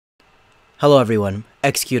Hello everyone,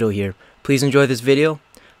 Executo here. Please enjoy this video,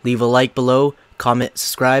 leave a like below, comment,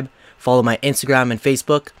 subscribe, follow my Instagram and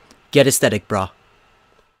Facebook. Get aesthetic, brah.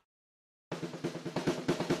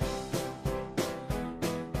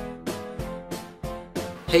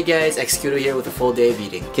 Hey guys, Executo here with a full day of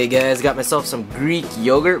eating. Okay guys, got myself some Greek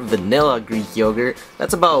yogurt, vanilla Greek yogurt.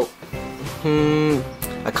 That's about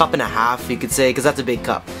a cup and a half, you could say, because that's a big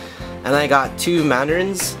cup. And then I got 2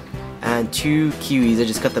 mandarins and 2 kiwis. I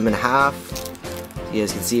just cut them in half. You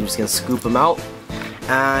guys can see I'm just gonna scoop them out.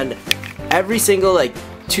 And every single like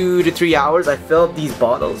 2 to 3 hours I fill up these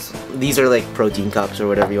bottles. These are like protein cups or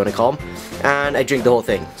whatever you want to call them. And I drink the whole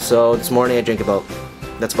thing. So this morning I drank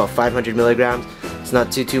that's about 500 milligrams. It's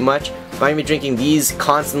not too much. I'm gonna be drinking these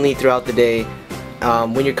constantly throughout the day.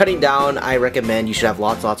 When you're cutting down, I recommend you should have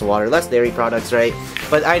lots of water, less dairy products, right?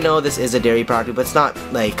 But I know this is a dairy product, but it's not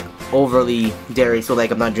like overly dairy, so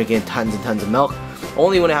like I'm not drinking tons and tons of milk.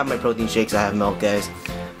 Only when I have my protein shakes I have milk, guys.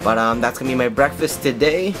 But that's gonna be my breakfast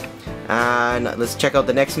today, and let's check out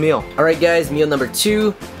the next meal. Alright guys, meal number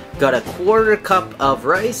 2. Got a 1/4 cup of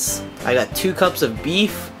rice. I got 2 cups of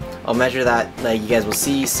beef. I'll measure that, like you guys will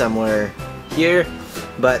see somewhere here.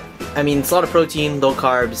 But I mean, it's a lot of protein, low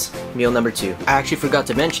carbs. Meal number 2. I actually forgot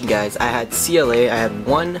to mention, guys, I had CLA. I had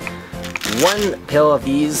one pill of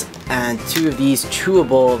these and 2 of these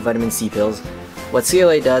chewable vitamin C pills. What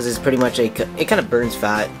CLA does is pretty much it kind of burns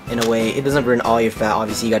fat in a way. It doesn't burn all your fat.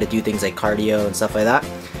 Obviously you got to do things like cardio and stuff like that.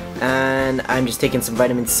 And I'm just taking some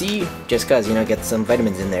vitamin C just cause, you know, get some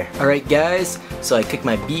vitamins in there. Alright guys, so I cooked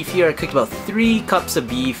my beef here. I cooked about 3 cups of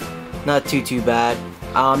beef. Not too bad.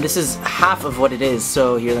 This is half of what it is,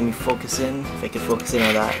 so here, let me focus in, if I can focus in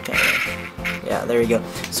on that. Okay. Yeah, there you go.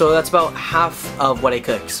 So that's about half of what I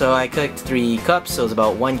cooked. So I cooked 3 cups, so it's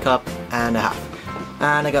about 1 cup and a half.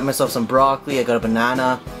 And I got myself some broccoli, I got a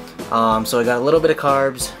banana, so I got a little bit of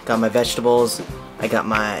carbs, got my vegetables, I got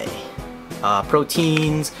my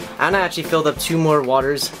proteins, and I actually filled up 2 more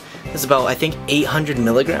waters. This is about, I think, 800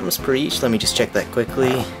 milligrams per each. Let me just check that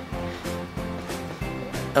quickly.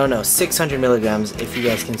 Oh no, 600 milligrams, if you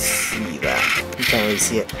guys can see that. You can't really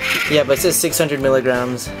see it. Yeah, but it says 600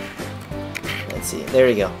 milligrams. Let's see, there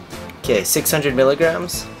you go. Okay, 600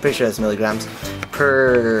 milligrams, pretty sure that's milligrams,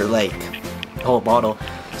 per like whole bottle.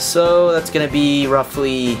 So that's gonna be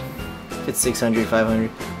roughly, if it's 600, 500,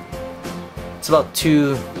 it's about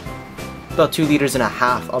 2 liters and a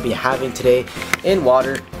half I'll be having today in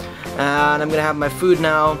water. And I'm gonna have my food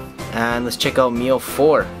now, and let's check out meal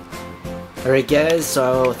 4. Alright guys,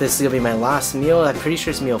 so this is gonna be my last meal. I'm pretty sure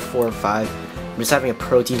it's meal 4 or 5. I'm just having a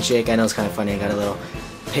protein shake. I know it's kind of funny, I got a little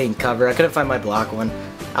pink cover. I couldn't find my black one.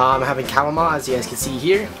 I'm having chamomile, as you guys can see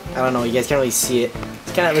here. I don't know, you guys can't really see it.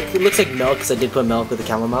 It's kind of, it looks like milk because I did put milk with the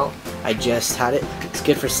chamomile. I just had it. It's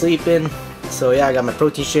good for sleeping. So yeah, I got my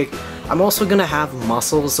protein shake. I'm also gonna have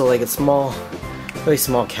mussels, so like a small, really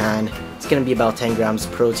small can. It's gonna be about 10 grams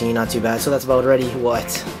of protein, not too bad. So that's about already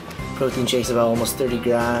what? Protein shake's about almost 30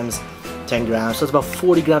 grams. 10 grams, so it's about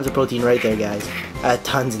 40 grams of protein right there, guys. I had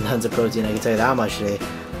tons and tons of protein, I can tell you that much today.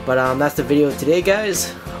 But that's the video today,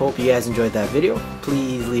 guys. Hope you guys enjoyed that video.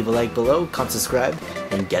 Please leave a like below, comment, subscribe,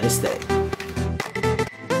 and get aesthetic.